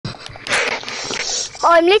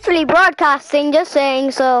I'm literally broadcasting, just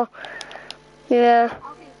saying, so... Yeah.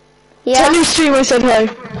 Yeah. Tell your stream I said hi.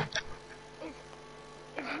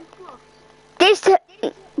 This...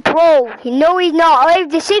 Bro, no he's not. I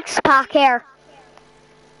have the 6-pack here.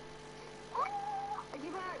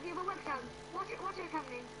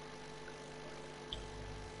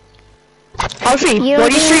 Alfie, You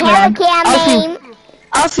what are you streaming on?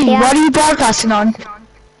 Alfie, Yeah. what are you broadcasting on?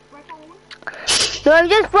 No, I'm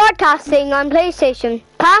just broadcasting on PlayStation.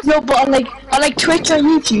 Pass? No, but on like Twitch or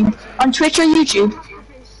YouTube. On Twitch or YouTube.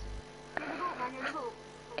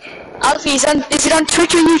 Alfie, is it on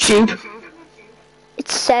Twitch or YouTube?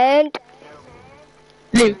 It's sound.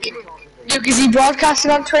 Luke, is he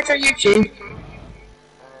broadcasting on Twitch or YouTube?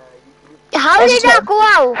 How did that go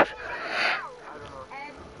out?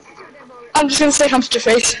 I'm just gonna say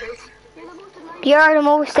Hamster-Face. You're the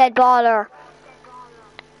most dead baller.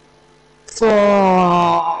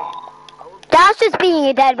 That's just being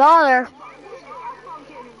a dead baller.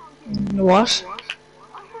 What?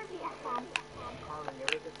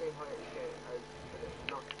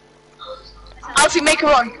 Alfie, make a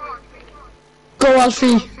run. Go,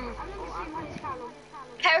 Alfie.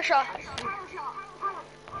 Power shot.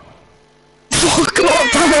 Fuck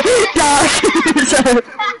off, don't kill yourself.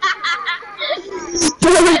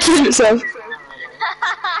 Don't kill yourself.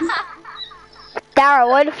 Dara,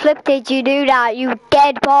 why the flip did you do that, you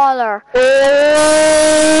dead baller?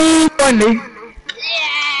 Oh, funny.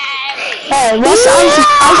 Hey, what's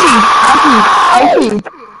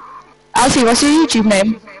Alfie, what's your YouTube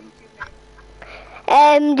name?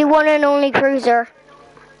 The one and only Cruiser.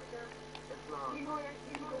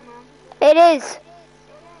 It is.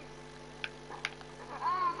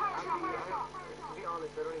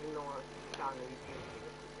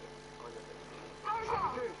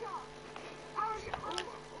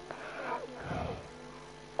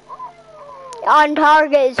 On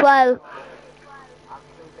target as well.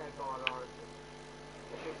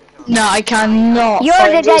 No, I cannot.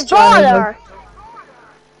 You're the dead baller.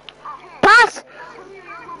 Pass.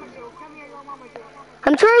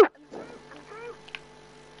 I'm true.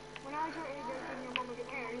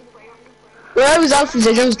 Where was Alfie's?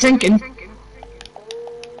 I was drinking.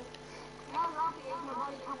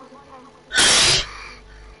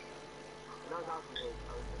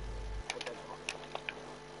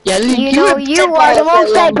 Yeah, you know you are the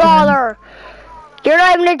most dead baller. You're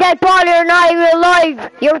not even a dead baller. You're not even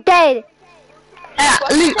alive. You're dead.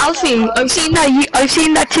 Luke, Alfie, I've seen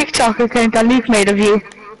that TikTok account that Luke made of you.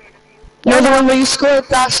 You're the one where you scored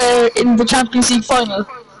that in the Champions League final.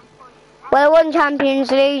 Well, I won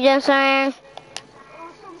Champions League, just saying.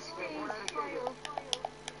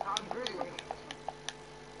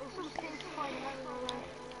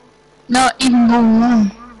 Not even going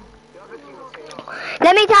on.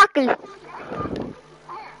 Let me tackle.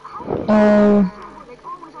 Oh.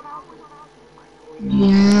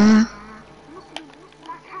 Yeah.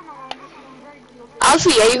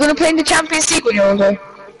 Alfie, are you gonna play in the Champions League when you're older?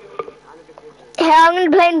 Yeah, I'm gonna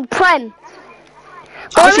play in Prem.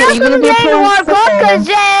 Alfie, are you gonna be a pro World Cup? Because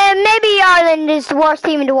maybe Ireland is the worst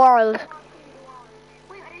team in the world.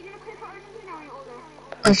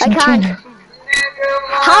 I can't.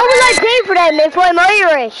 How will I play for them if I'm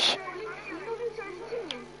Irish?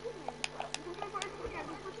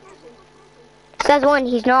 Says one,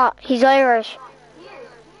 he's not. He's Irish.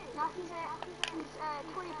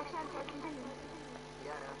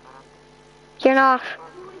 You're not.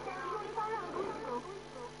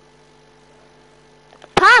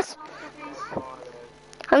 Pass!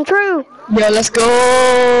 I'm true. Yeah, let's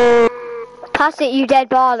go. Pass it, you dead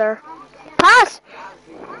baller. Pass!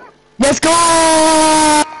 Let's go.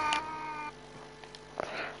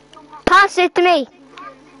 Pass it to me.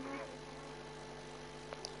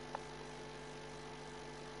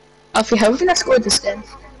 Alfie, how have we not scored this game?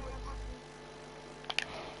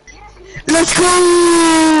 Let's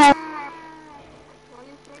go!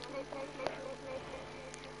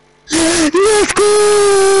 Let's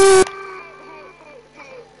go!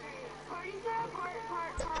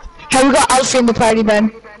 Have we got Alfie in the party,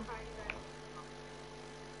 Ben?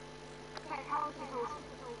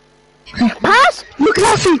 Pass! Look at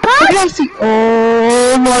Alfie! Pass! Look at Alfie!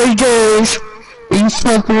 Oh my gosh! He's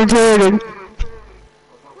fucking retarded.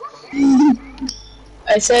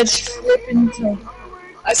 I said flipping.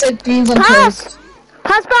 I said beans on toast. toast.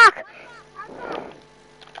 Pass back.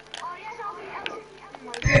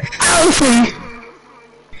 Alfie!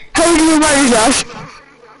 How do you manage that?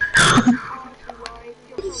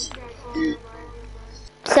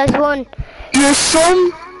 Says one. Your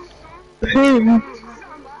son?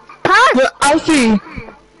 Pass! But Alfie,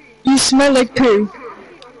 you smell like poo.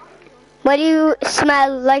 Well, you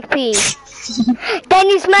smell like pee. Then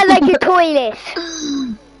you smell like a toilet.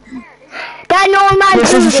 That normal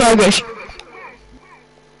This is a food. faggot.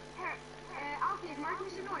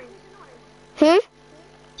 Hmm?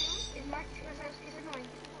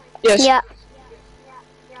 Yes. Yeah.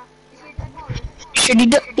 Should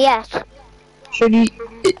he Yes. Should he...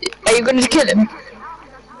 Are you gonna kill him?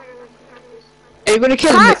 Are you gonna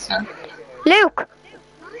kill Pass. him? Luke.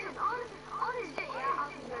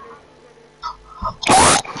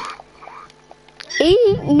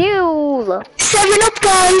 No. 7-Up,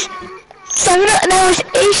 guys! 7-Up now is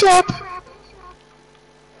 8-Up!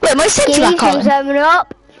 Wait, my Sims Give me back some on.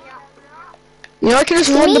 7-Up. You know, I can just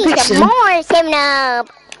Give run the me some pixel. more 7-Up.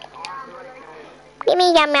 Give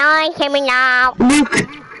me some more 7-Up. Luke.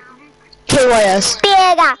 KYS.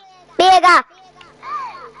 Bigger. Bigger.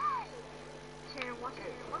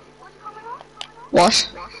 What?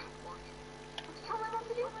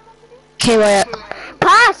 KYS.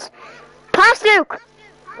 Pass. Pass, Luke.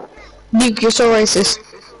 Luke, you're so racist.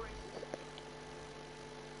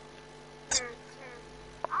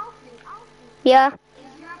 Yeah.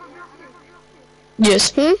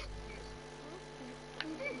 Yes. Hmm?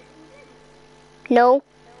 No.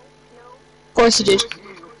 Of course you did.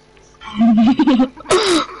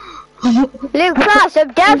 Luke, pass.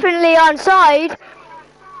 I'm definitely on side. Of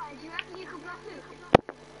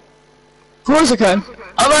course I can.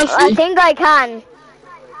 I'm I Anthony. think I can.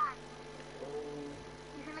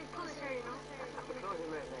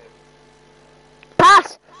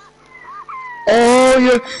 Pass. Oh,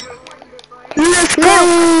 you're... Let's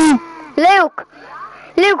go! Luke.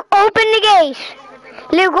 Luke, open the gate.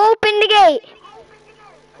 Luke, open the gate.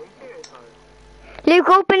 Luke,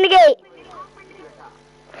 open the gate.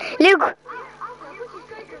 Luke.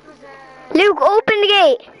 Luke, open the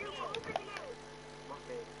gate.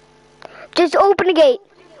 Just open the gate.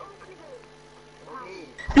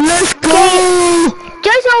 Let's go!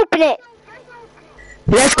 Just open it.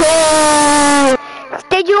 Let's go!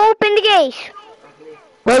 Did you open the gate?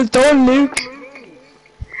 Well done, Luke.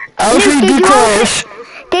 I'll Luke, be quiet.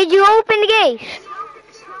 Did you open the gate?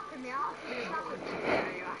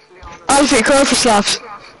 Alfie, call for slaps.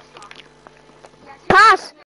 Pass.